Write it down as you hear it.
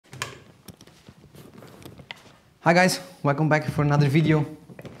Hi guys, welcome back for another video.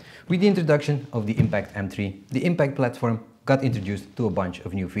 With the introduction of the Impact M3, the Impact platform got introduced to a bunch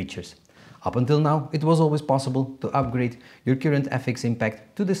of new features. Up until now, it was always possible to upgrade your current FX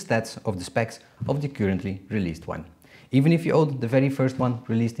Impact to the stats of the specs of the currently released one. Even if you owned the very first one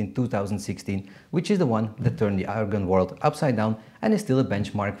released in 2016, which is the one that turned the airgun world upside down and is still a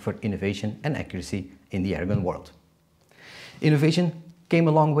benchmark for innovation and accuracy in the airgun world. Innovation came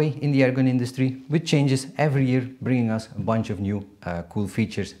a long way in the airgun industry, with changes every year bringing us a bunch of new cool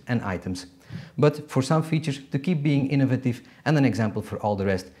features and items. But for some features to keep being innovative and an example for all the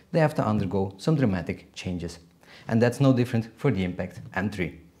rest, they have to undergo some dramatic changes. And that's no different for the Impact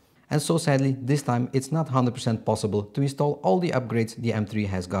M3. And so sadly, this time it's not 100% possible to install all the upgrades the M3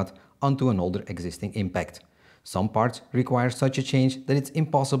 has got onto an older existing Impact. Some parts require such a change that it's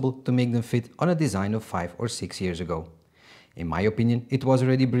impossible to make them fit on a design of 5 or 6 years ago. In my opinion, it was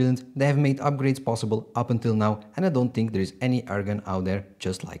already brilliant. They have made upgrades possible up until now, and I don't think there is any airgun out there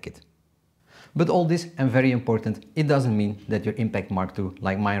just like it. But all this, and very important, it doesn't mean that your Impact Mark II,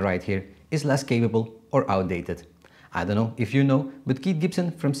 like mine right here, is less capable or outdated. I don't know if you know, but Keith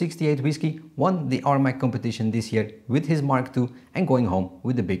Gibson from 68 Whiskey won the RMAC competition this year with his Mark II and going home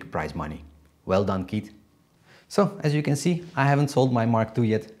with the big prize money. Well done, Keith. So, as you can see, I haven't sold my Mark II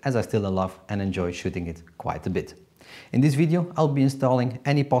yet, as I still love and enjoy shooting it quite a bit. In this video, I'll be installing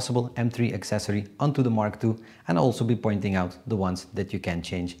any possible M3 accessory onto the Mark II, and I'll also be pointing out the ones that you can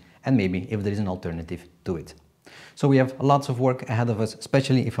change and maybe if there is an alternative to it. So we have lots of work ahead of us,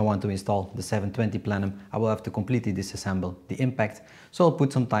 especially if I want to install the 720 Plenum. I will have to completely disassemble the Impact, so I'll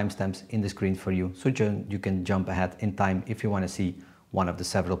put some timestamps in the screen for you so you can jump ahead in time if you want to see one of the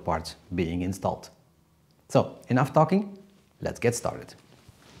several parts being installed. So enough talking, let's get started.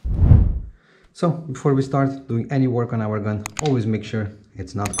 So before we start doing any work on our gun, always make sure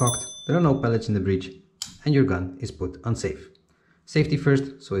it's not cocked, there are no pellets in the breech, and your gun is put on safe. Safety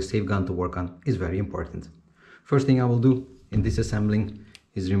first, so a safe gun to work on is very important. First thing I will do in disassembling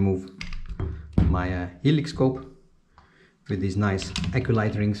is remove my helix scope with these nice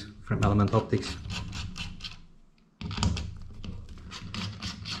Equilight rings from Element Optics.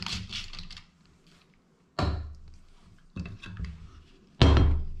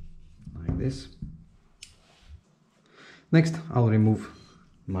 Like this. Next, I'll remove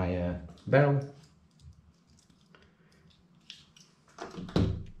my barrel.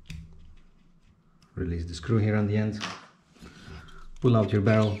 Release the screw here on the end, pull out your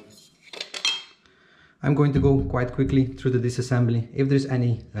barrel. I'm going to go quite quickly through the disassembly. If there's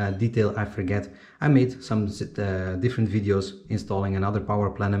any detail I forget, I made some different videos installing another power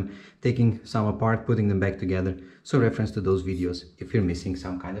plenum, taking some apart, putting them back together, so reference to those videos if you're missing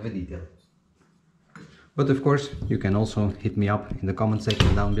some kind of a detail. But of course, you can also hit me up in the comment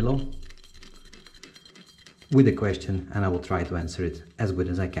section down below with a question, and I will try to answer it as good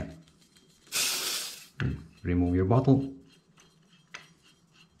as I can. Remove your bottle.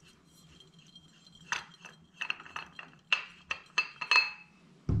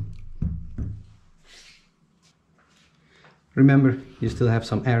 Remember, you still have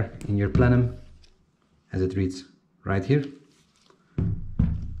some air in your plenum, as it reads right here.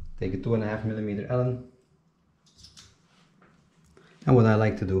 Take a 2.5mm Allen. And what I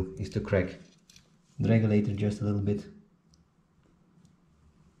like to do is to crack the regulator just a little bit.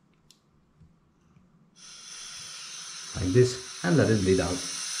 Like this, and let it bleed out.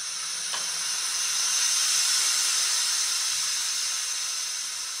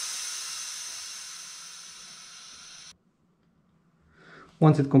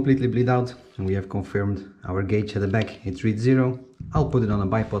 Once it completely bleed out and we have confirmed our gauge at the back, it reads 0, I'll put it on a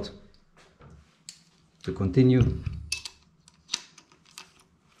bipod to continue.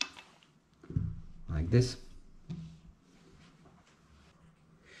 Like this.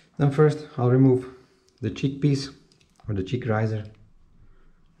 Then first I'll remove the cheek piece, or the cheek riser,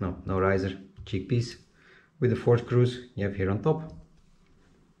 no riser, cheek piece, with the 4 screws you have here on top.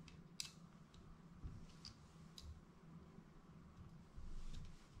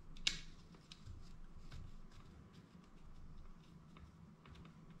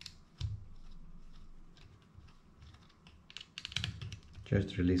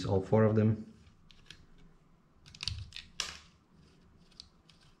 Just release all 4 of them.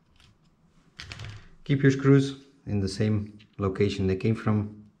 Keep your screws in the same location they came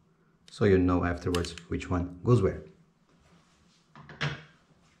from, so you know afterwards which one goes where.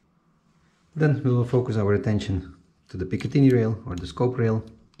 Then we will focus our attention to the Picatinny rail or the scope rail.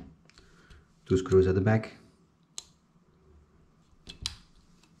 2 screws at the back.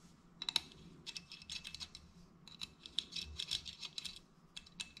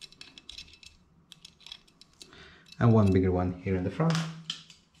 and one bigger one here in the front.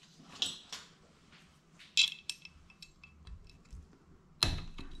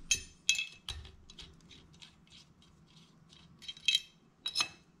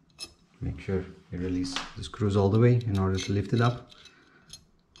 Make sure you release the screws all the way in order to lift it up.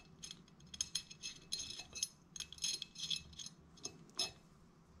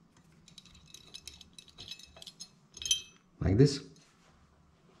 Like this.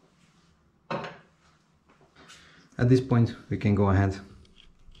 At this point we can go ahead,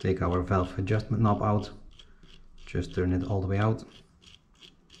 take our valve adjustment knob out, just turn it all the way out.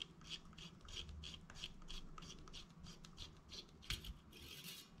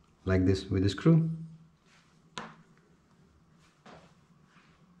 Like this with the screw.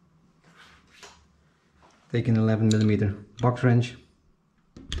 Take an 11mm box wrench.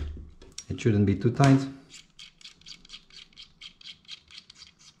 It shouldn't be too tight.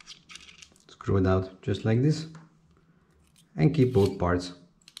 Screw it out just like this and keep both parts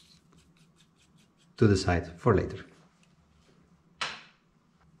to the side for later.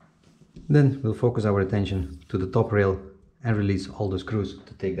 Then we'll focus our attention to the top rail and release all the screws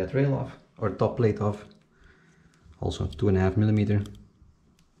to take that rail off, or top plate off. Also 2.5mm.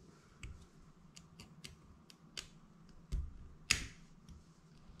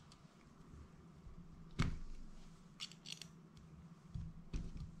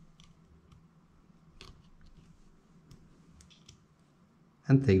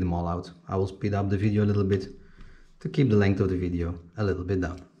 And take them all out. I will speed up the video a little bit to keep the length of the video a little bit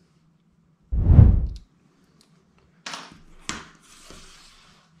down.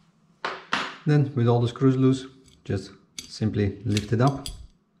 Then with all the screws loose, just simply lift it up.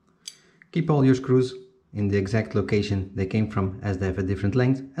 Keep all your screws in the exact location they came from, as they have a different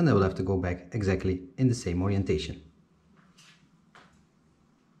length and they will have to go back exactly in the same orientation.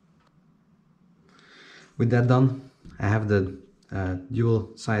 With that done, I have the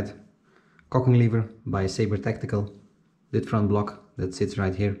dual side cocking lever by Sabre Tactical, lid front block that sits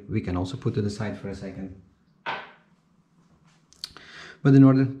right here. We can also put to the side for a second. But in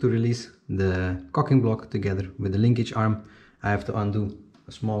order to release the cocking block together with the linkage arm, I have to undo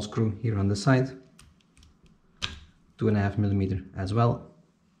a small screw here on the side, 2.5mm as well.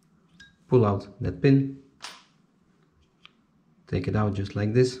 Pull out that pin, take it out just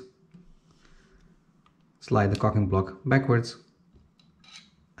like this, slide the cocking block backwards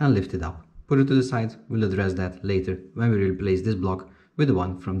and lift it up. Put it to the side. We'll address that later when we replace this block with the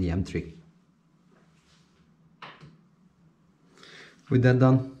one from the M3. With that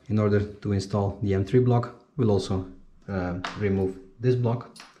done, in order to install the M3 block, we'll also remove this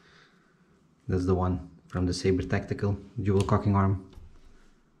block. That's the one from the Sabre Tactical dual cocking arm.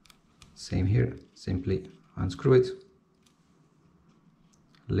 Same here, simply unscrew it,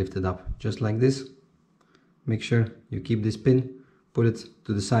 lift it up just like this. Make sure you keep this pin, put it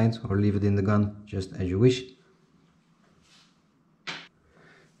to the side or leave it in the gun, just as you wish.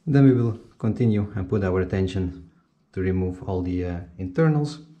 Then we will continue and put our attention to remove all the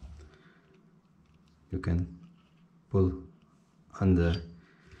internals. You can pull on the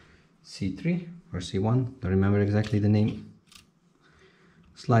C3 or C1, don't remember exactly the name.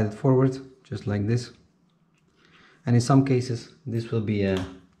 Slide it forward just like this, and in some cases this will be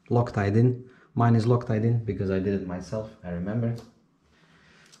Loctite in. Mine is Loctite in because I did it myself, I remember.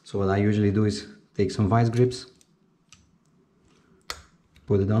 So what I usually do is take some vice grips,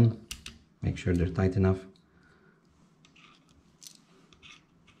 put it on, make sure they're tight enough.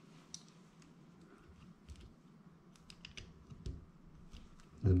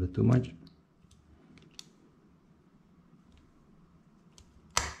 A little bit too much.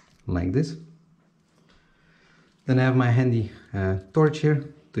 Like this. Then I have my handy torch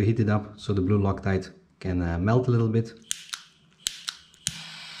here to heat it up so the blue Loctite can melt a little bit.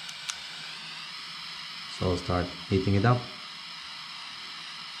 So I'll start heating it up.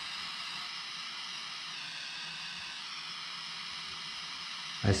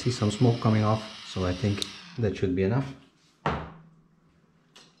 I see some smoke coming off, so I think that should be enough.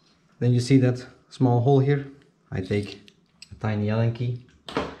 Then you see that small hole here. I take a tiny Allen key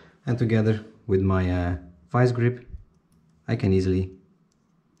and together with my vice grip I can easily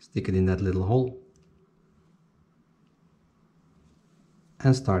stick it in that little hole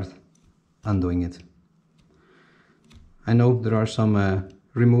and start undoing it. I know there are some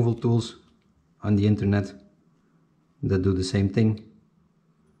removal tools on the internet that do the same thing,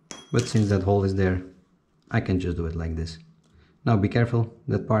 but since that hole is there, I can just do it like this. Now be careful,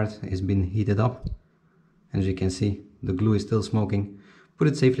 that part is being heated up. As you can see, the glue is still smoking. Put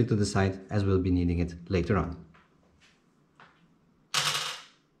it safely to the side, as we'll be needing it later on.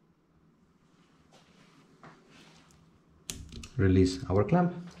 release our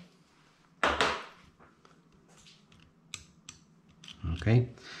clamp. Okay,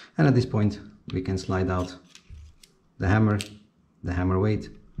 and at this point we can slide out the hammer weight,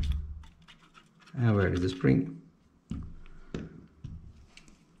 and where is the spring?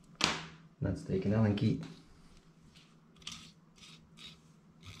 Let's take an Allen key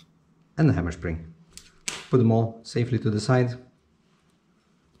and the hammer spring. Put them all safely to the side,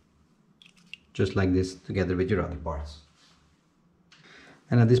 just like this, together with your other parts.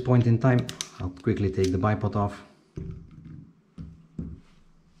 And at this point in time, I'll quickly take the bipod off.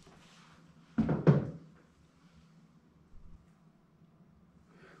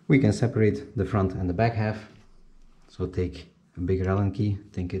 We can separate the front and the back half. So take a bigger Allen key,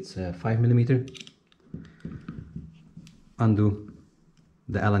 I think it's 5mm. Undo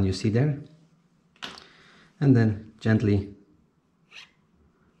the Allen you see there. And then gently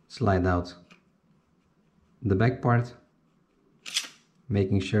slide out the back part,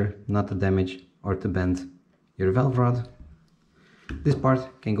 making sure not to damage or to bend your valve rod. This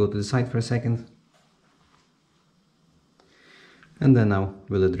part can go to the side for a second. And then now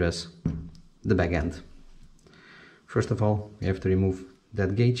we'll address the back end. First of all, we have to remove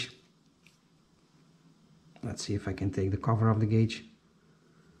that gauge. Let's see if I can take the cover off the gauge,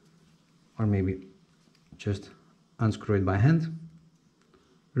 or maybe just unscrew it by hand.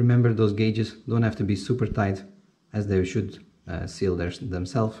 Remember, those gauges don't have to be super tight, as they should seal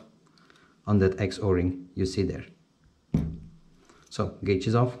themselves on that X O-ring you see there. So gauge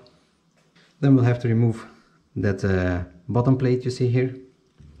is off. Then we'll have to remove that bottom plate you see here.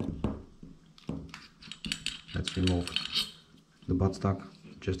 Let's remove the buttstock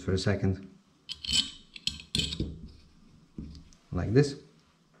just for a second, like this.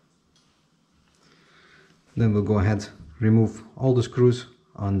 Then we'll go ahead, remove all the screws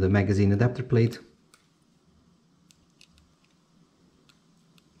on the magazine adapter plate.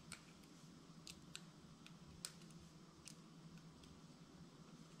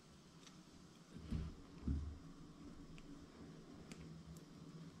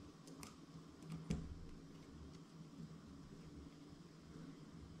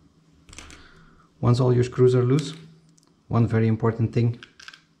 Once all your screws are loose, one very important thing: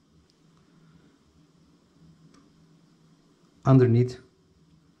 underneath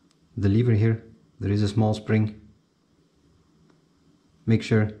the lever here there is a small spring. Make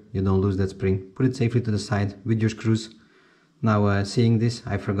sure you don't lose that spring. Put it safely to the side with your screws. Now seeing this,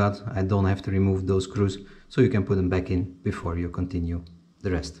 I forgot I don't have to remove those screws, so you can put them back in before you continue the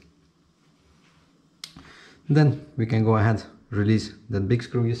rest. Then we can go ahead, release that big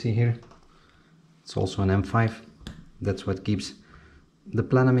screw you see here. It's also an M5. That's what keeps the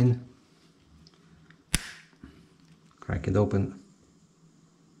plenum in. Crack it open.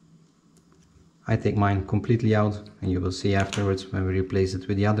 I take mine completely out, and you will see afterwards when we replace it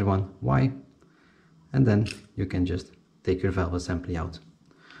with the other one why. And then you can just take your valve assembly out.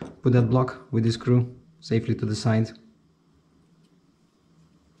 Put that block with the screw safely to the side.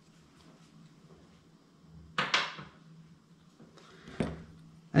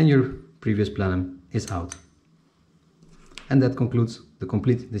 And your previous plenum is out. And that concludes the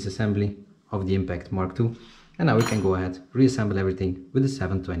complete disassembly of the Impact Mark II. And now we can go ahead, reassemble everything with the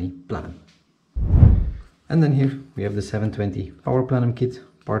 720 plenum. And then here we have the 720 power plenum kit,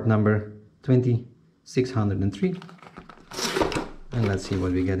 part number 20603. And let's see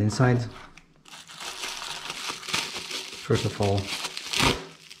what we get inside. First of all,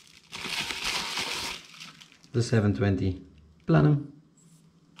 the 720 plenum.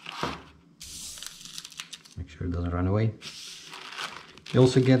 Make sure it doesn't run away. You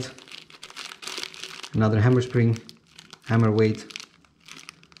also get another hammer spring, hammer weight,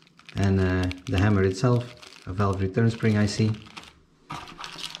 and the hammer itself, a valve return spring I see.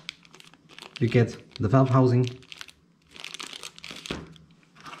 You get the valve housing,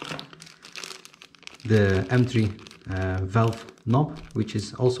 the M3 valve knob, which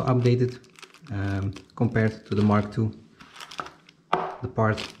is also updated compared to the Mark II, the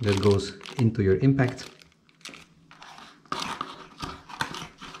part that goes into your Impact,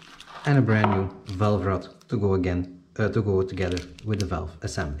 and a brand new valve rod to go together with the valve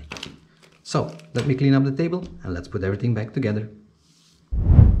assembly. So let me clean up the table and let's put everything back together.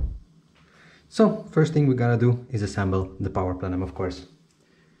 So first thing we gotta do is assemble the power plenum, of course.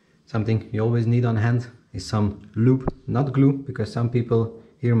 Something you always need on hand is some lube, not glue, because some people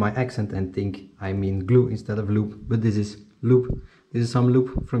hear my accent and think I mean glue instead of lube, but this is lube. This is some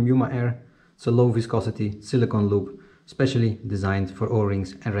lube from Yuma Air. It's a low viscosity silicone lube, specially designed for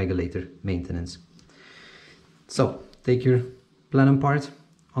O-rings and regulator maintenance. So take your plenum part.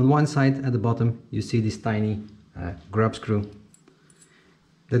 On one side at the bottom you see this tiny grub screw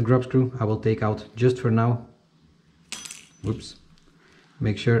That grub screw I will take out just for now. Whoops.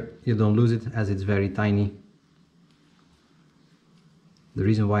 Make sure you don't lose it as it's very tiny. The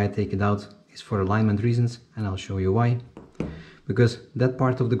reason why I take it out is for alignment reasons, and I'll show you why. Because that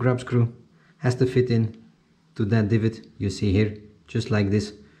part of the grub screw has to fit in to that divot you see here, just like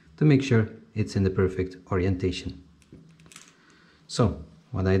this, to make sure it's in the perfect orientation. So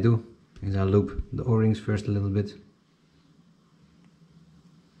what I do is I loop the O-rings first a little bit.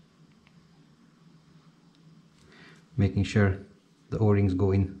 Making sure the O-rings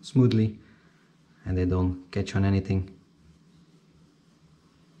go in smoothly and they don't catch on anything.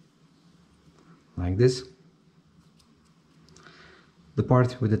 Like this. The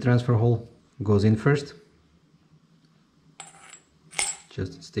part with the transfer hole goes in first.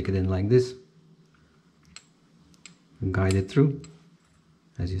 Just stick it in like this. Guide it through.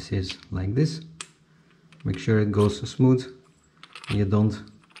 As you see, it's like this. Make sure it goes smooth and you don't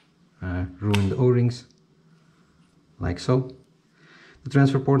ruin the O-rings. Like so. The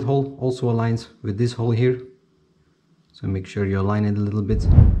transfer port hole also aligns with this hole here. So make sure you align it a little bit.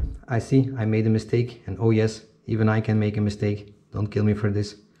 I see I made a mistake, and oh yes, even I can make a mistake. Don't kill me for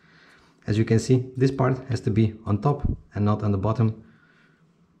this. As you can see, this part has to be on top and not on the bottom.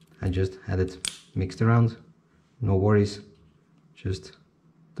 I just had it mixed around. No worries. Just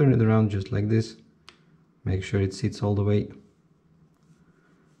turn it around just like this. Make sure it sits all the way.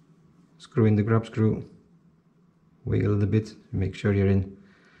 Screw in the grub screw. Wiggle it a bit. Make sure you're in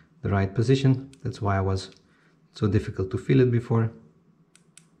the right position. That's why it was so difficult to feel it before.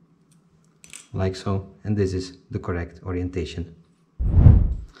 Like so. And this is the correct orientation.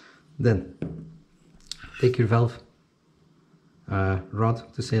 Then take your valve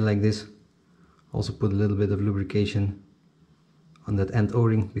rod, to say like this. Also put a little bit of lubrication on that end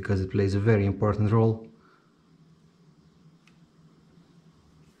O-ring because it plays a very important role.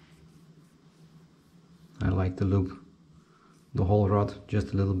 I like to lube the whole rod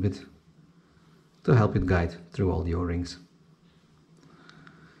just a little bit to help it guide through all the O-rings.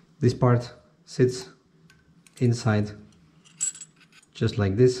 This part sits inside just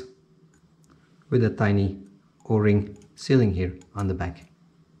like this, with a tiny O-ring sealing here on the back.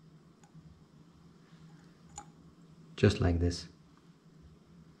 Just like this.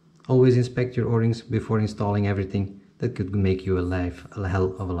 Always inspect your O-rings before installing everything. That could make your life a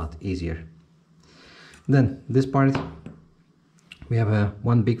hell of a lot easier. Then this part, we have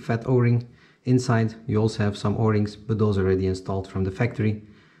one big fat O-ring. Inside you also have some O-rings, but those are already installed from the factory.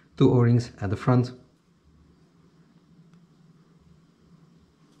 Two O-rings at the front.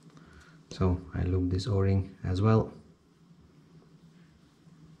 So I loop this O-ring as well,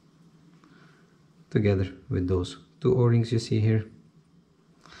 together with those two O-rings you see here.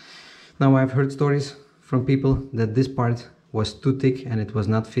 Now I've heard stories from people that this part was too thick and it was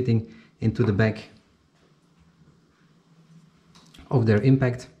not fitting into the back of their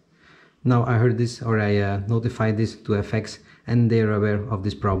impact. Now I heard this, or I notified this to FX, and they're aware of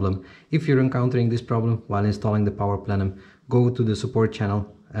this problem. If you're encountering this problem while installing the power plenum, go to the support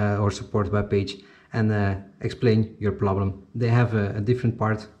channel or support webpage and explain your problem. They have a different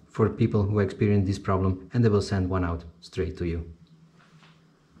part for people who experience this problem, and they will send one out straight to you.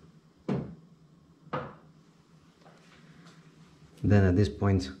 Then at this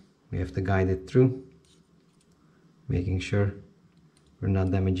point we have to guide it through, making sure we're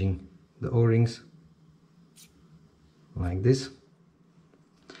not damaging the O-rings, like this.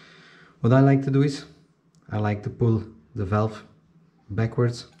 What I like to do is I like to pull the valve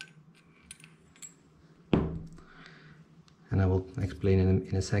backwards, and I will explain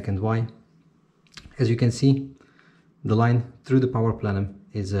in a second why. As you can see, the line through the power plenum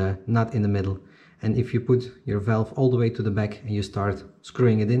is not in the middle, and if you put your valve all the way to the back and you start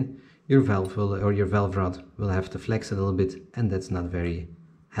screwing it in, your valve will, or your valve rod will have to flex a little bit, and that's not very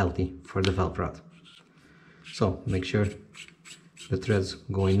healthy for the valve rod. So make sure the threads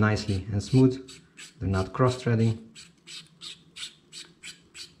go in nicely and smooth, they're not cross-threading.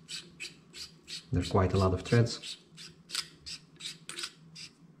 There's quite a lot of threads.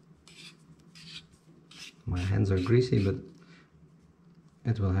 My hands are greasy, but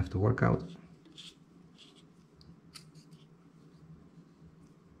it will have to work out.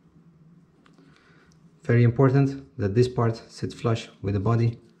 Very important that this part sits flush with the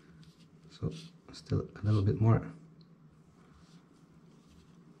body. So still a little bit more.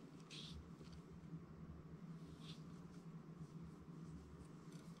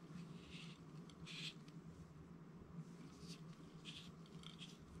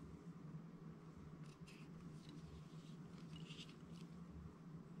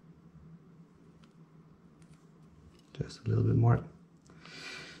 Just a little bit more.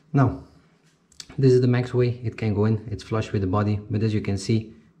 Now, this is the max way it can go in. It's flush with the body, but as you can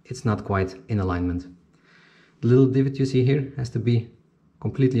see, it's not quite in alignment. The little divot you see here has to be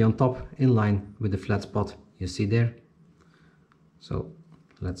completely on top, in line with the flat spot you see there. So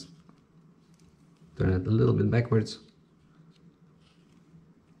let's turn it a little bit backwards.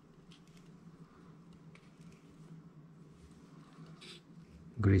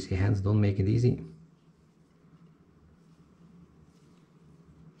 Greasy hands don't make it easy.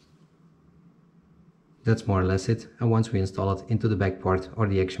 That's more or less it, and once we install it into the back part or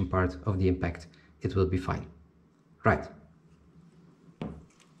the action part of the Impact, it will be fine. Right.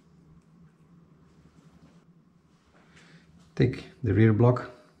 Take the rear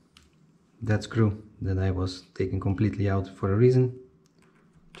block, that screw that I was taking completely out for a reason,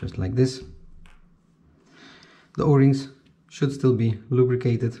 just like this. The O-rings should still be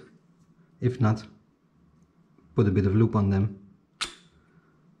lubricated. If not, put a bit of lube on them.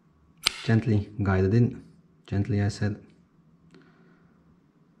 Gently guide it in, gently I said.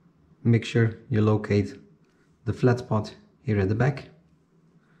 Make sure you locate the flat spot here at the back,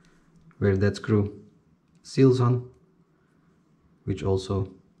 where that screw seals on, which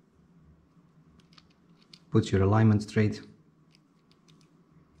also puts your alignment straight.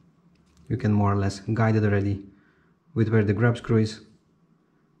 You can more or less guide it already with where the grab screw is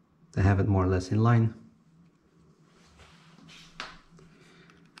to have it more or less in line.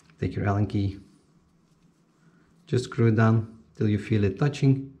 Take your Allen key, just screw it down till you feel it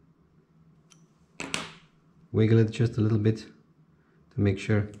touching. Wiggle it just a little bit to make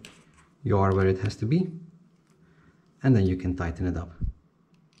sure you are where it has to be, and then you can tighten it up.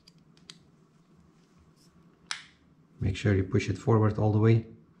 Make sure you push it forward all the way.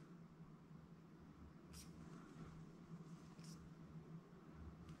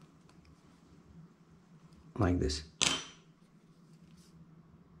 Like this.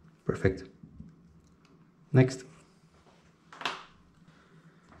 Perfect. Next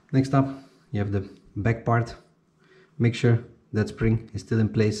up, you have the back part. Make sure that spring is still in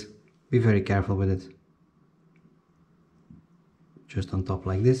place. Be very careful with it. Just on top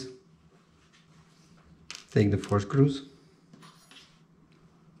like this. Take the 4 screws.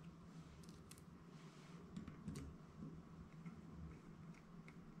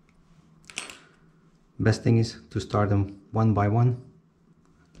 Best thing is to start them one by one,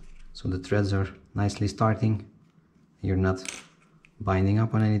 so the threads are nicely starting. You're not binding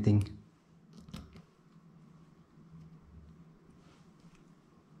up on anything.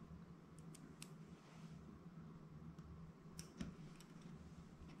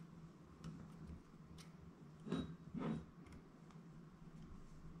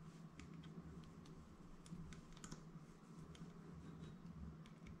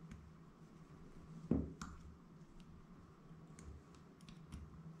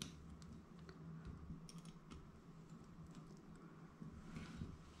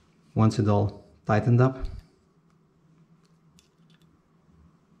 Once it's all tightened up,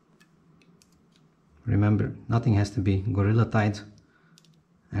 remember, nothing has to be gorilla tight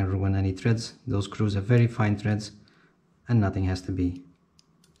and ruin any threads. Those screws are very fine threads, and nothing has to be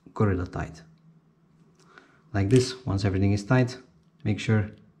gorilla tight. Like this, once everything is tight, make sure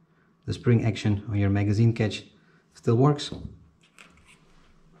the spring action on your magazine catch still works.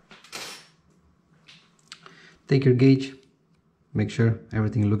 Take your gauge. Make sure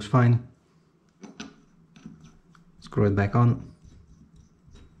everything looks fine. Screw it back on.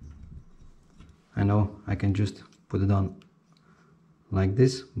 I know I can just put it on like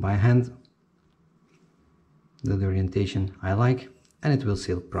this by hand. The orientation I like, and it will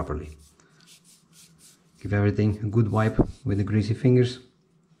seal properly. Give everything a good wipe with the greasy fingers,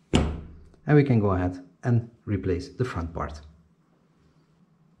 and we can go ahead and replace the front part.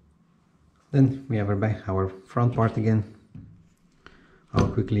 Then we have our front part again. I'll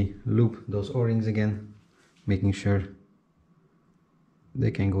quickly loop those O-rings again, making sure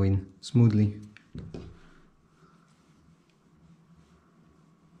they can go in smoothly.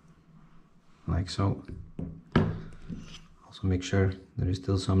 Like so. Also make sure there is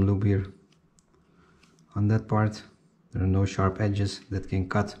still some lube here on that part. There are no sharp edges that can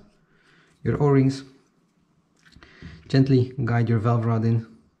cut your O-rings. Gently guide your valve rod in.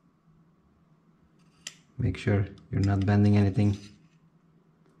 Make sure you're not bending anything.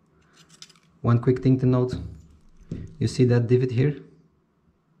 One quick thing to note, you see that divot here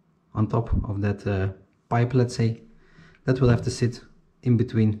on top of that pipe, let's say, that will have to sit in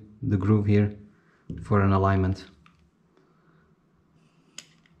between the groove here for an alignment.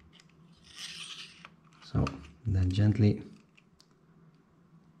 So then gently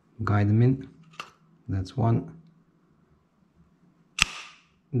guide them in. That's one.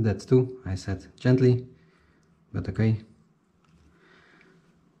 That's 2, I said gently, but okay.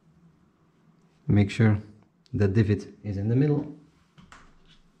 Make sure the divot is in the middle.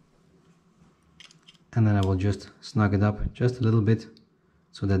 And then I will just snug it up just a little bit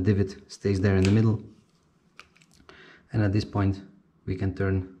so that divot stays there in the middle. And at this point we can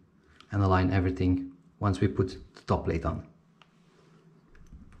turn and align everything once we put the top plate on.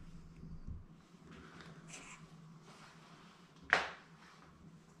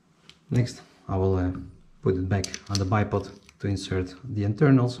 Next I will put it back on the bipod to insert the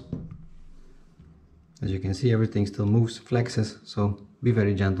internals. As you can see, everything still moves, flexes, so be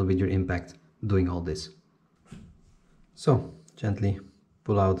very gentle with your impact doing all this. So gently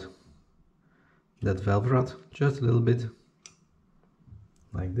pull out that valve rod just a little bit,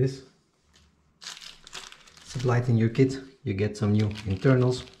 like this. Supplying your kit, you get some new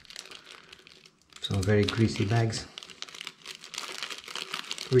internals, some very greasy bags,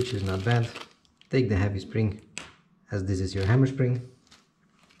 which is not bad. Take the heavy spring, as this is your hammer spring.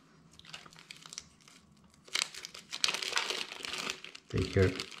 Take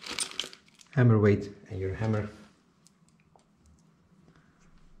your hammer weight and your hammer,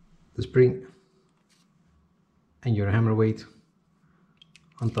 the spring and your hammer weight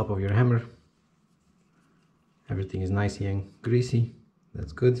on top of your hammer. Everything is nice and greasy,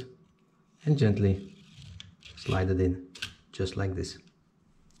 that's good. And gently slide it in, just like this.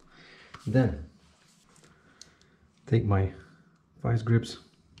 Then take my vice grips,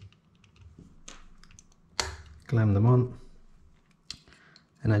 clamp them on,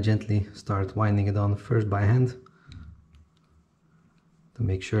 and I gently start winding it on, first by hand to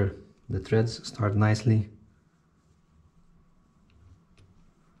make sure the threads start nicely.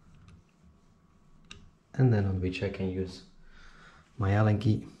 And then on which I can use my Allen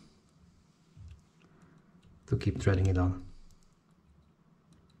key to keep threading it on.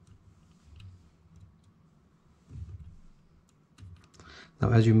 Now,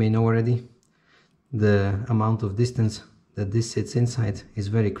 as you may know already, the amount of distance that this sits inside is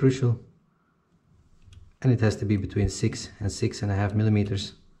very crucial, and it has to be between 6 and 6.5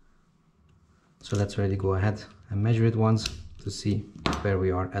 millimeters. So let's already go ahead and measure it once to see where we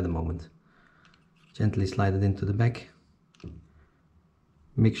are at the moment. Gently slide it into the back.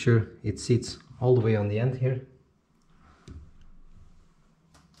 Make sure it sits all the way on the end here.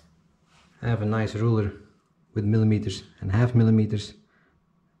 I have a nice ruler with millimeters and half millimeters,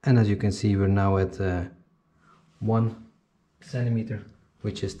 and as you can see, we're now at 1 centimeter,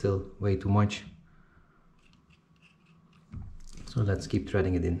 which is still way too much. So let's keep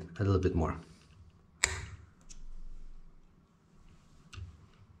threading it in a little bit more.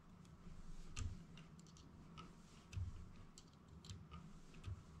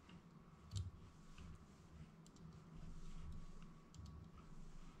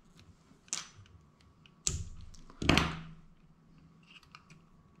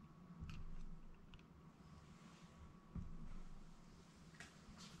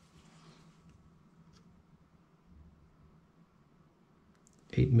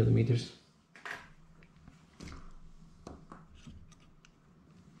 Eight millimeters.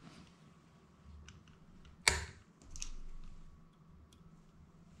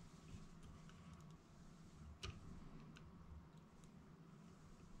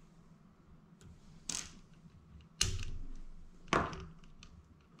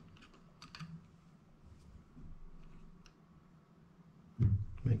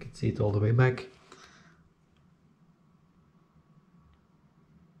 Make it sit all the way back.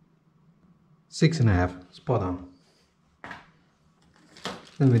 6.5, spot on.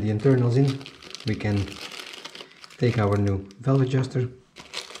 Then with the internals in, we can take our new valve adjuster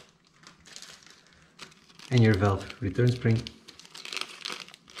and your valve return spring,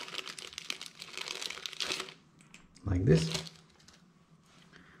 like this.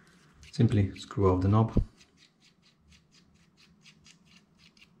 Simply screw off the knob,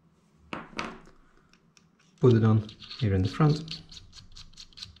 put it on here in the front.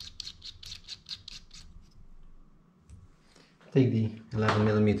 Take the 11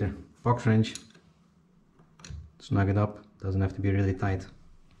 millimeter box wrench, snug it up, doesn't have to be really tight.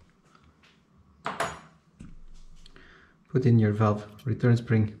 Put in your valve return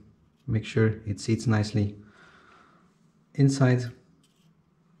spring, make sure it sits nicely inside.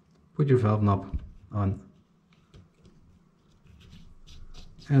 Put your valve knob on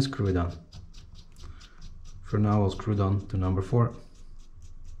and screw it on. For now I'll screw it on to number 4.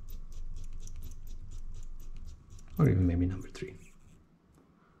 Or even maybe number 3.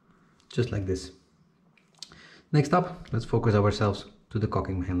 Just like this. Next up, let's focus ourselves to the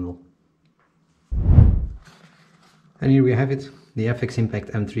cocking handle. And here we have it. the FX Impact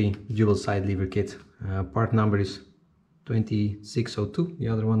M3 dual side lever kit. Part number is 2602, the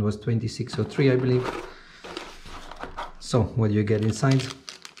other one was 2603, I believe. So what do you get inside?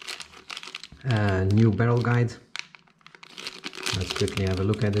 New barrel guide. Let's quickly have a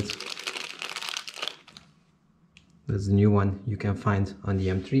look at it. That's the new one you can find on the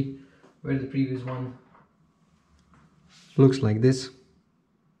M3, where the previous one looks like this.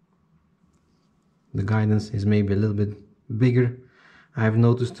 The guidance is maybe a little bit bigger. I have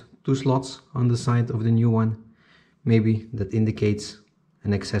noticed 2 slots on the side of the new one. Maybe that indicates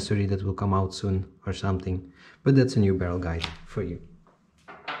an accessory that will come out soon or something, but that's a new barrel guide for you.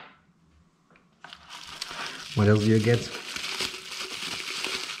 What else do you get?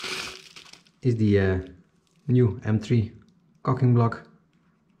 Is the new M3 cocking block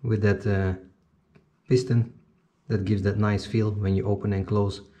with that piston that gives that nice feel when you open and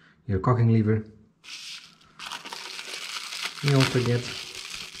close your cocking lever. You also get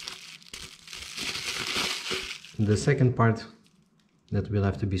the second part that will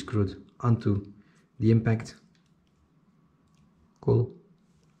have to be screwed onto the impact. Cool.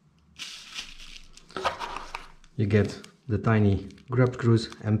 You get the tiny grub screws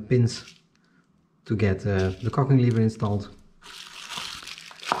and pins to get the cocking lever installed.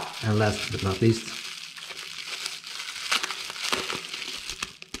 And last but not least,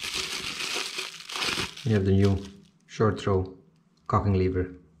 you have the new short throw cocking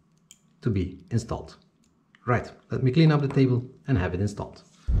lever to be installed. Right, let me clean up the table and have it installed.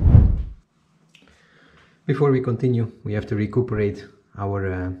 Before we continue, we have to recuperate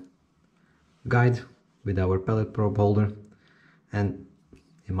our guide with our pellet probe holder, and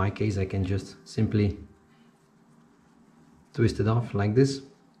in my case I can just simply twist it off like this.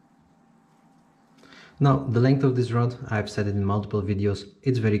 Now the length of this rod, I've said it in multiple videos,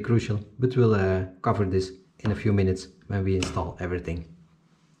 it's very crucial, but we'll cover this in a few minutes when we install everything.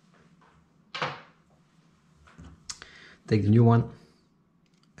 Take the new one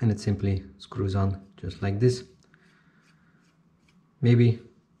and it simply screws on just like this. Maybe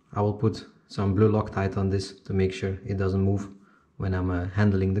I will put some blue Loctite on this to make sure it doesn't move when I'm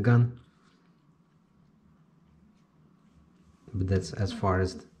handling the gun. But that's as far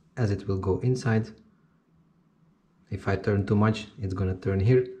as it will go inside. If I turn too much, it's gonna turn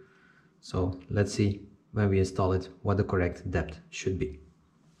here. So let's see when we install it what the correct depth should be.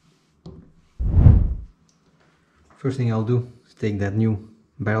 First thing I'll do is take that new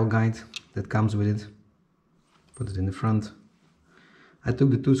barrel guide that comes with it, put it in the front. I took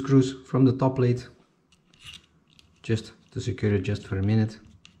the 2 screws from the top plate just to secure it just for a minute,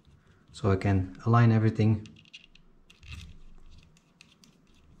 so I can align everything.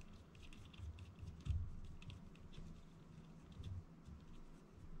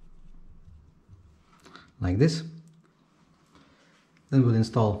 Like this. Then we'll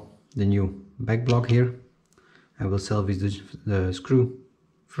install the new back block here. I will salvage the screw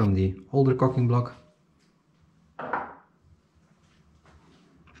from the older cocking block.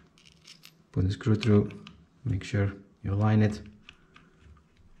 Put the screw through, make sure you align it.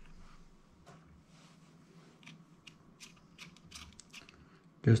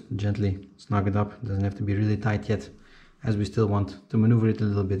 Just gently snug it up, doesn't have to be really tight yet, as we still want to maneuver it a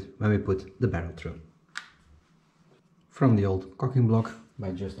little bit when we put the barrel through. From the old cocking block,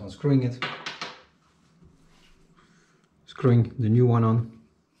 by just unscrewing it, screwing the new one on.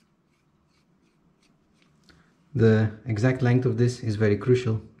 The exact length of this is very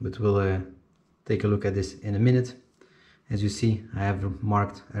crucial, but we'll take a look at this in a minute. As you see, I have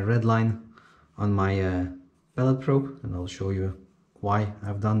marked a red line on my pellet probe, and I'll show you why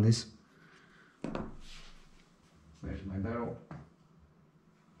I've done this. Where's my barrel?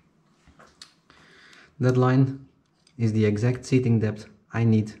 That line is the exact seating depth I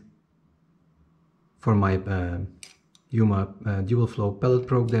need for my Yuma dual flow pellet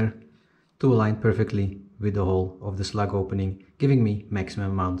probe there to align perfectly with the hole of the slug opening, giving me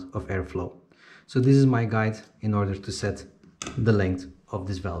maximum amount of airflow. So this is my guide in order to set the length of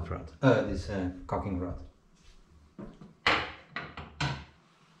this valve rod, this cocking rod.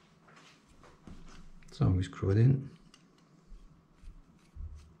 So we screw it in.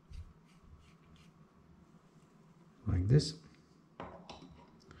 Like this.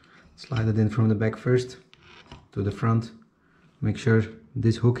 Slide it in from the back first to the front. Make sure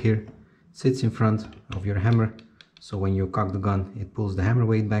this hook here sits in front of your hammer, so when you cock the gun it pulls the hammer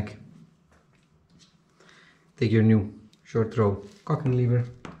weight back. Take your new short throw cocking lever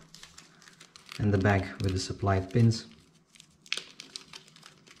and the bag with the supplied pins.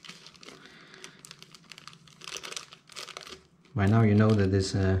 By now you know that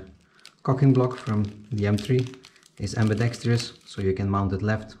this cocking block from the M3 is ambidextrous, so you can mount it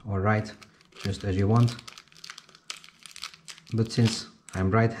left or right, just as you want. But since I'm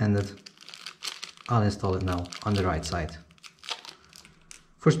right-handed, I'll install it now on the right side.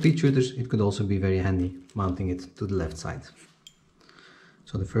 For speed shooters, it could also be very handy mounting it to the left side.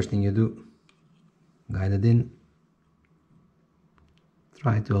 So the first thing you do, guide it in,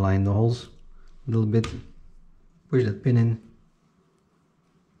 try to align the holes a little bit, push that pin in,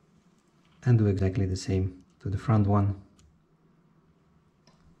 and do exactly the same to the front one.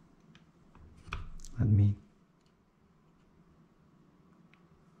 Let me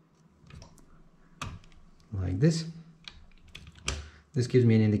like this. This gives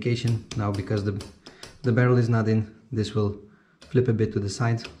me an indication now, because the barrel is not in, this will flip a bit to the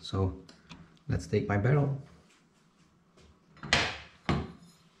side. So let's take my barrel.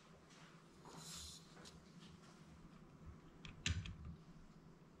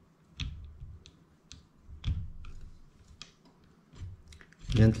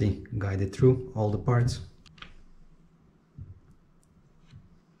 Gently guide it through all the parts.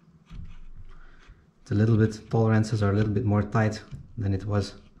 It's a little bit, tolerances are a little bit more tight than it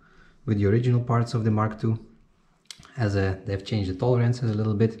was with the original parts of the Mark II, as they've changed the tolerances a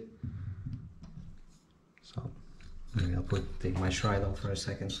little bit. So maybe I'll take my shride off for a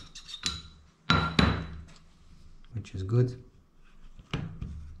second, which is good.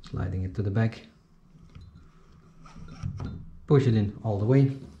 Sliding it to the back. Push it in all the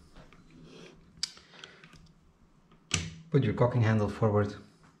way. Put your cocking handle forward,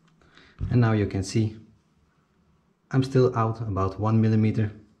 and now you can see I'm still out about 1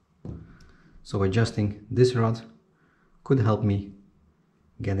 millimeter. So adjusting this rod could help me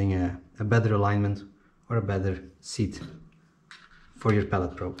getting a better alignment or a better seat for your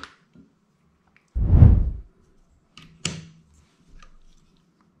pellet probe.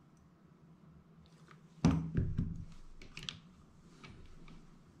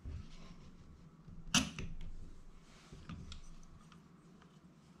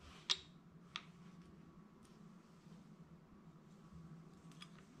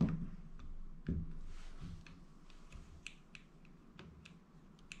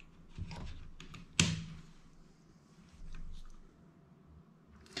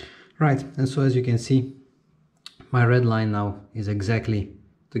 Right, and so as you can see, my red line now is exactly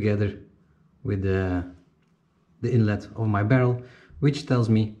together with the inlet of my barrel, which tells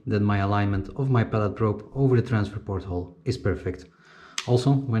me that my alignment of my pellet probe over the transfer porthole is perfect.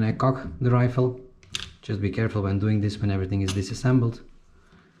 Also, when I cock the rifle, just be careful when doing this when everything is disassembled.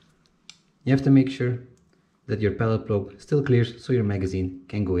 You have to make sure that your pellet probe still clears, so your magazine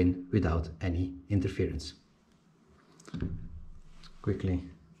can go in without any interference. Quickly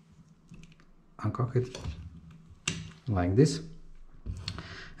uncock it like this.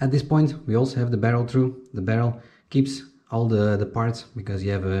 At this point we also have the barrel through. The barrel keeps all the parts, because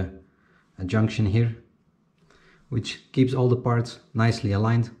you have a junction here which keeps all the parts nicely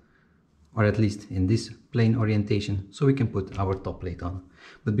aligned, or at least in this plane orientation, so we can put our top plate on.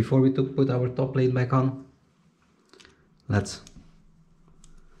 But before we put our top plate back on, let's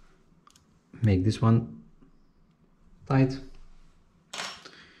make this one tight.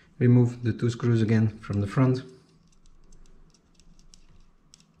 Remove the 2 screws again from the front.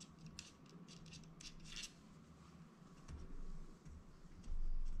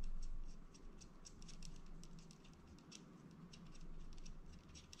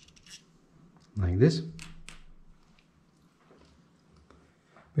 Like this.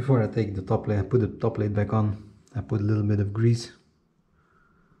 Before I take the top plate, put the top plate back on, I put a little bit of grease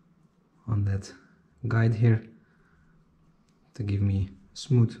on that guide here to give me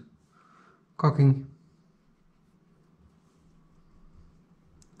smooth cocking.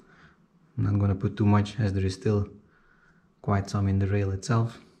 I'm not going to put too much, as there is still quite some in the rail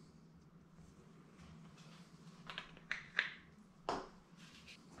itself.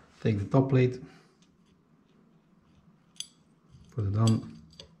 Take the top plate, put it on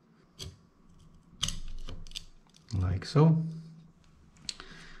like so.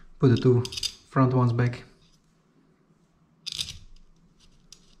 Put the 2 front ones back.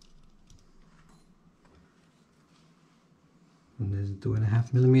 And there's a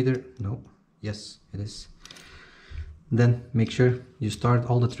 2.5 millimeter. No, yes, it is. Then make sure you start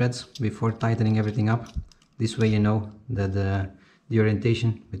all the threads before tightening everything up. This way you know that the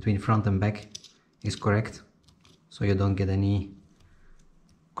orientation between front and back is correct, so you don't get any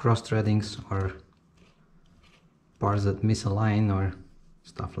cross threadings or parts that misalign or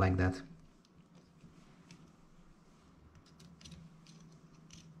stuff like that.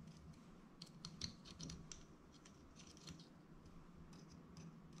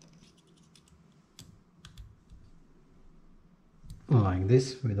 like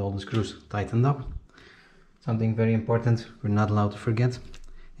this, with all the screws tightened up. Something very important we're not allowed to forget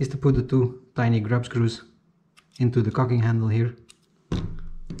is to put the two tiny grub screws into the cocking handle here.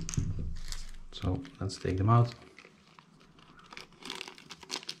 So let's take them out.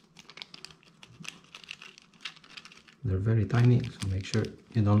 They're very tiny, so make sure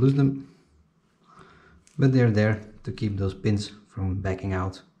you don't lose them. But they're there to keep those pins from backing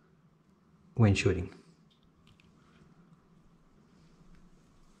out when shooting.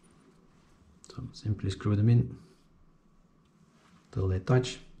 So simply screw them in till they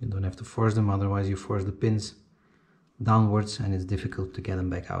touch. You don't have to force them, otherwise you force the pins downwards and it's difficult to get them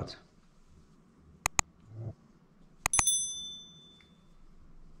back out.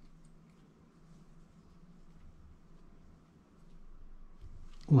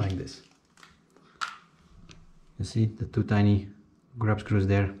 Like this. You see the two tiny grub screws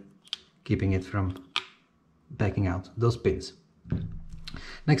there, keeping it from backing out those pins.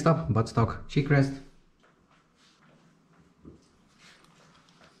 Next up, buttstock cheek rest.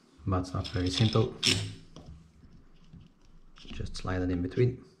 Buttstock, very simple. Just slide it in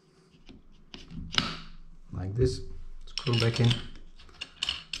between, like this. Screw back in.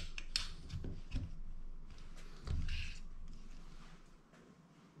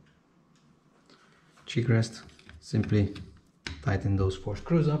 Cheek rest, simply tighten those 4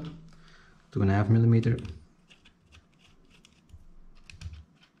 screws up, 2.5 millimeter.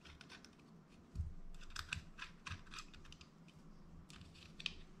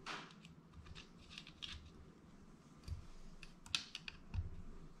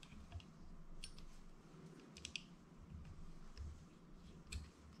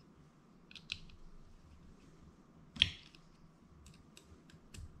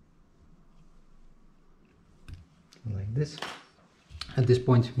 Like this. At this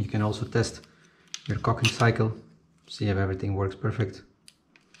point you can also test your cocking cycle, see if everything works perfect.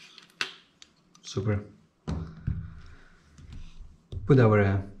 Super. Put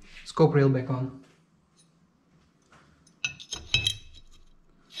our scope rail back on.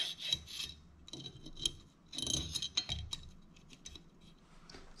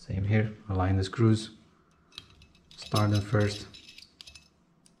 Same here, align the screws, start them first.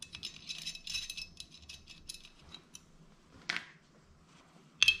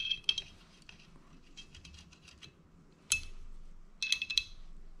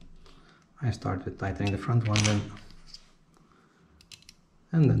 I start with tightening the front one then,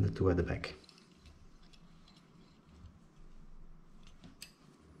 and then the two at the back.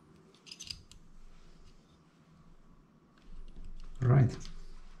 Right.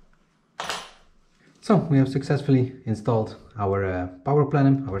 So we have successfully installed our power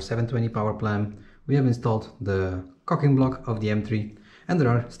plenum, our 720 power plenum. We have installed the cocking block of the M3, and there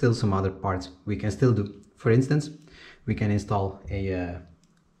are still some other parts we can still do. For instance, we can install a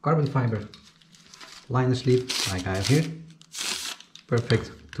carbon fiber liner sleeve like I have here,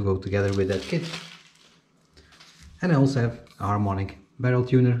 perfect to go together with that kit. And I also have a harmonic barrel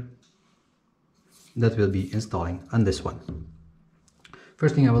tuner that we'll be installing on this one.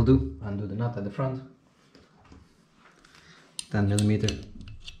 First thing I will do, undo the nut at the front, 10 millimeter,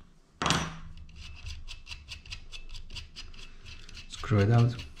 screw it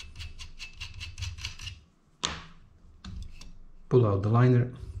out, pull out the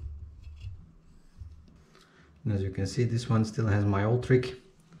liner. And as you can see, this one still has my old trick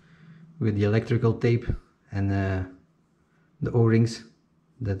with the electrical tape and the O-rings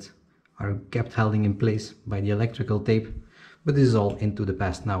that are kept holding in place by the electrical tape, but this is all into the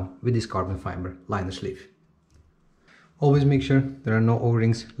past now with this carbon fiber liner sleeve. Always make sure there are no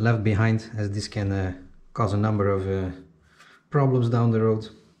O-rings left behind, as this can cause a number of problems down the road.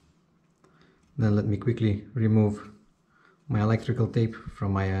 Then let me quickly remove my electrical tape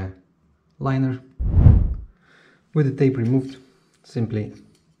from my liner. With the tape removed, simply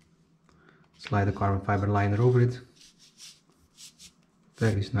slide the carbon fiber liner over it.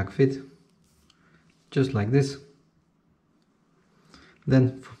 Very snug fit, just like this.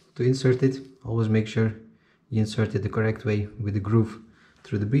 Then to insert it, always make sure you insert it the correct way with the groove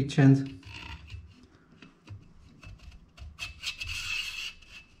through the breech end.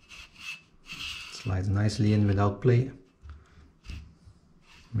 Slides nicely in without play.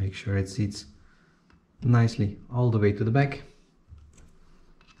 Make sure it seats nicely all the way to the back.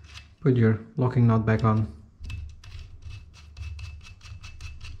 Put your locking nut back on.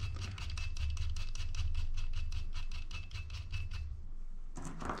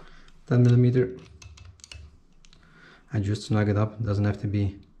 $10mm. I just snug it up, doesn't have to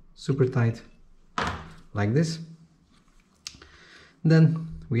be super tight, like this. Then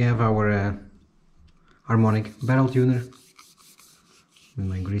we have our harmonic barrel tuner. with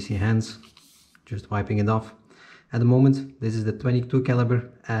my greasy hands, just wiping it off. At the moment this is the 22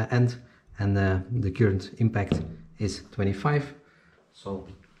 caliber end, and the current impact is 25. So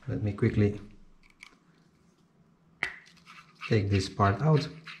let me quickly take this part out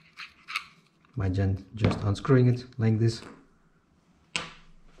by just unscrewing it like this.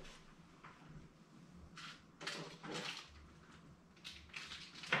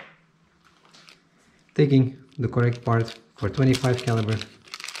 Taking the correct part for 25 caliber,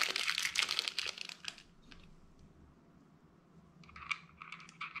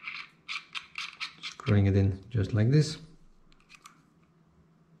 screwing it in just like this.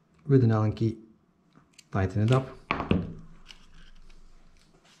 With an Allen key, tighten it up.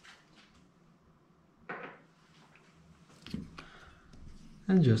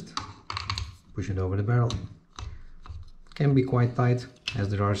 And just push it over the barrel. Can be quite tight as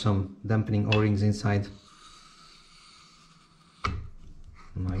there are some dampening O-rings inside,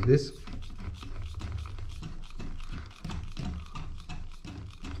 like this.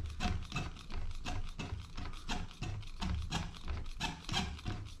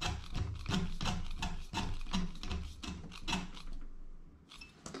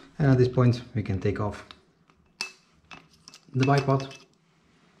 And at this point we can take off the bipod.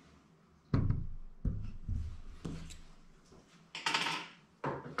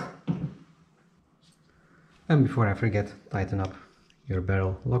 And before I forget, tighten up your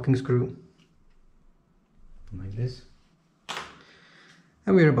barrel locking screw like this.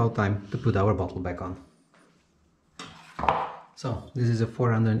 And we're about time to put our bottle back on. So this is a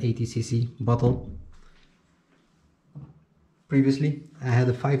 480cc bottle. Previously I had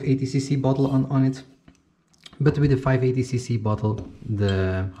a 580cc bottle on it, but with the 580cc bottle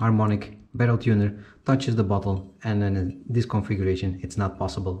the harmonic barrel tuner touches the bottle, and in this configuration it's not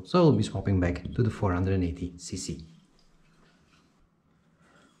possible, so I'll be swapping back to the 480cc.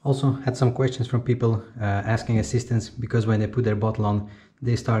 Also had some questions from people asking assistance, because when they put their bottle on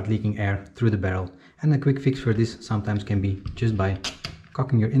they start leaking air through the barrel, and a quick fix for this sometimes can be just by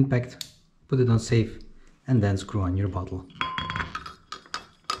cocking your impact, put it on safe, and then screw on your bottle.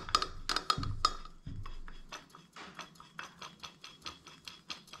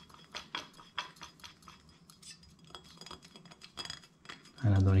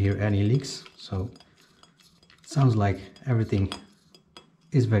 And I don't hear any leaks, so it sounds like everything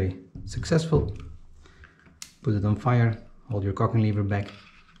is very successful. Put it on fire, hold your cocking lever back,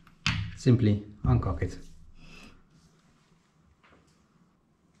 simply uncock it.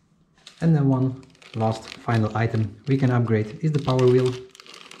 And then one last final item we can upgrade is the power wheel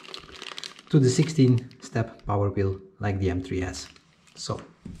to the 16-step power wheel like the M3 has. So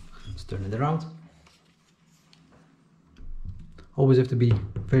let's turn it around. Always have to be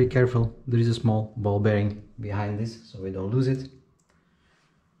very careful. There is a small ball bearing behind this, so we don't lose it.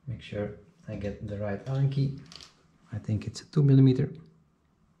 Make sure I get the right Allen key. I think it's a 2mm.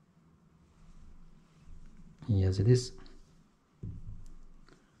 Yes, it is.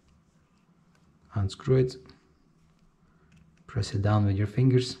 Unscrew it. Press it down with your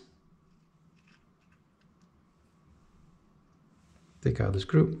fingers. Take out the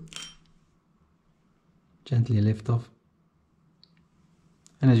screw. Gently lift off.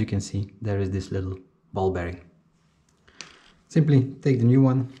 And as you can see, there is this little ball bearing. Simply take the new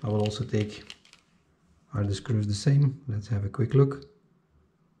one. I will also take, are the screws the same? Let's have a quick look.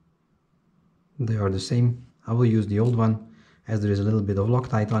 They are the same. I will use the old one as there is a little bit of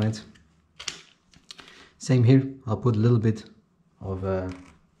Loctite on it. Same here, I'll put a little bit of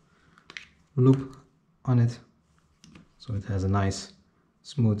loop on it so it has a nice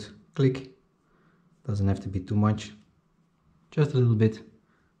smooth click. Doesn't have to be too much, just a little bit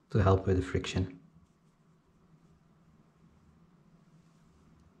to help with the friction.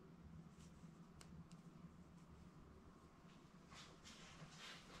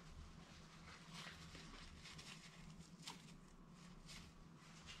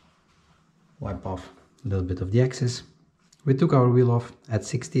 Wipe off a little bit of the excess. We took our wheel off at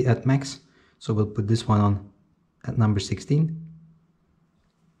 60 at max, so we'll put this one on at number 16.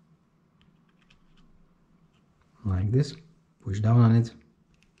 Like this. Push down on it.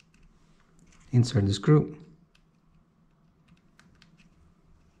 Insert the screw.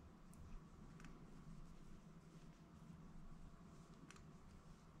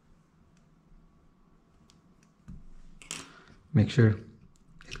 Make sure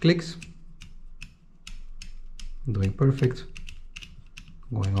it clicks. Doing perfect.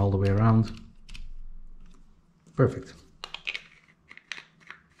 Going all the way around. Perfect.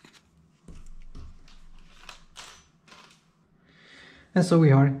 And so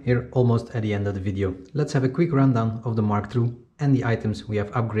we are here almost at the end of the video. Let's have a quick rundown of the Mark II and the items we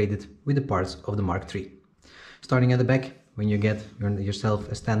have upgraded with the parts of the Mark III. Starting at the back, when you get yourself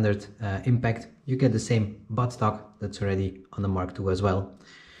a standard Impact, you get the same buttstock that's already on the Mark II as well.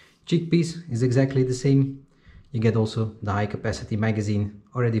 Cheek piece is exactly the same. You get also the high capacity magazine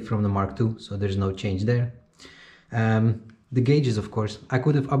already from the Mark II, so there's no change there. The gauges, of course, I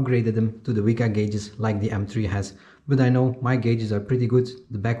could have upgraded them to the Wika gauges like the M3 has, but I know my gauges are pretty good.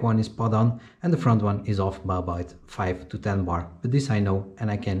 The back one is spot on and the front one is off by about 5 to 10 bar, but this I know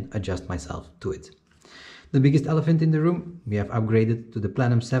and I can adjust myself to it. The biggest elephant in the room, we have upgraded to the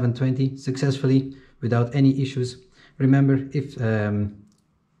Platinum 720 successfully without any issues. Remember, if the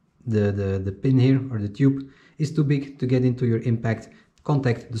pin here or the tube is too big to get into your Impact,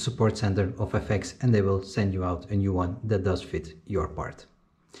 contact the support center of FX and they will send you out a new one that does fit your part.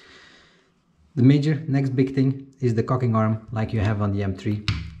 The major next big thing is the cocking arm like you have on the M3.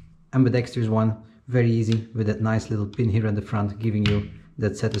 Ambidextrous one, very easy with that nice little pin here on the front giving you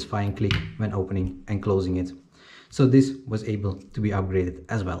that satisfying click when opening and closing it. So this was able to be upgraded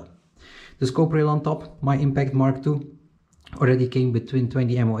as well. The scope rail on top, my Impact Mark II already came with twin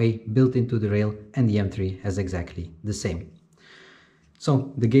 20 MOA built into the rail and the M3 has exactly the same.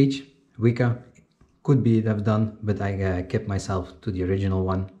 So the gauge, Wika, could be have done, but I kept myself to the original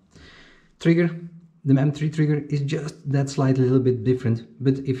one. Trigger, the M3 trigger is just that slightly little bit different,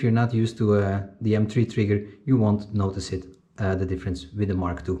 but if you're not used to the M3 trigger, you won't notice it, the difference with the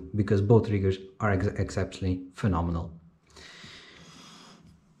Mark II, because both triggers are exceptionally phenomenal.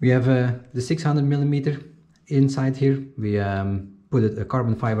 We have the 600mm inside here. We put a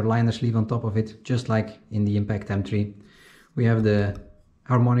carbon fiber liner sleeve on top of it, just like in the Impact M3. We have the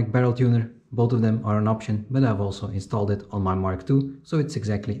harmonic barrel tuner. Both of them are an option, but I've also installed it on my Mark II, so it's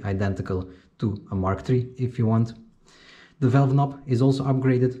exactly identical to a Mark III if you want. The valve knob is also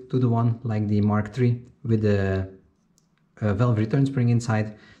upgraded to the one like the Mark III with the valve return spring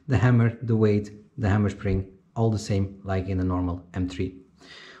inside, the hammer, the weight, the hammer spring, all the same like in a normal M3.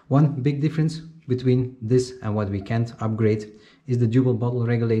 One big difference between this and what we can't upgrade is the dual bottle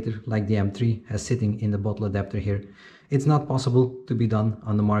regulator like the M3 has sitting in the bottle adapter here. It's not possible to be done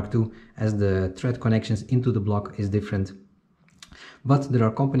on the Mark II as the thread connections into the block is different. But there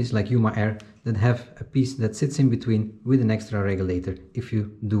are companies like Yuma Air that have a piece that sits in between with an extra regulator if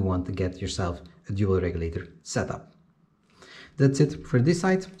you do want to get yourself a dual regulator setup. That's it for this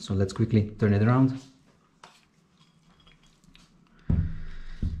side, so let's quickly turn it around.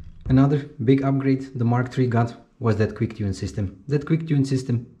 Another big upgrade the Mark III got was that quick tune system. That quick tune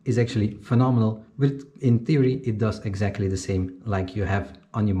system is actually phenomenal, but in theory it does exactly the same like you have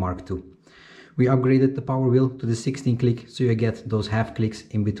on your Mark II. We upgraded the power wheel to the 16 click, so you get those half clicks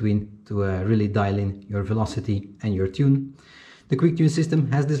in between to really dial in your velocity and your tune. The quick tune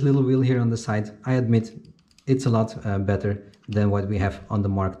system has this little wheel here on the side. I admit it's a lot better than what we have on the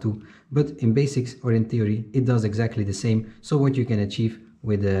Mark II, but in basics or in theory it does exactly the same. So what you can achieve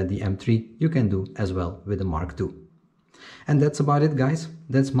with the M3 you can do as well with the Mark II. And that's about it, guys.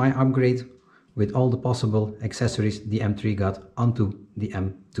 That's my upgrade with all the possible accessories the M3 got onto the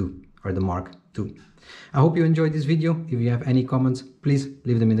M2 or the Mark II. I hope you enjoyed this video. If you have any comments, please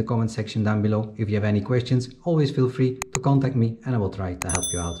leave them in the comment section down below. If you have any questions, always feel free to contact me and I will try to help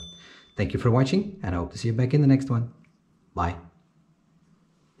you out. Thank you for watching and I hope to see you back in the next one. Bye.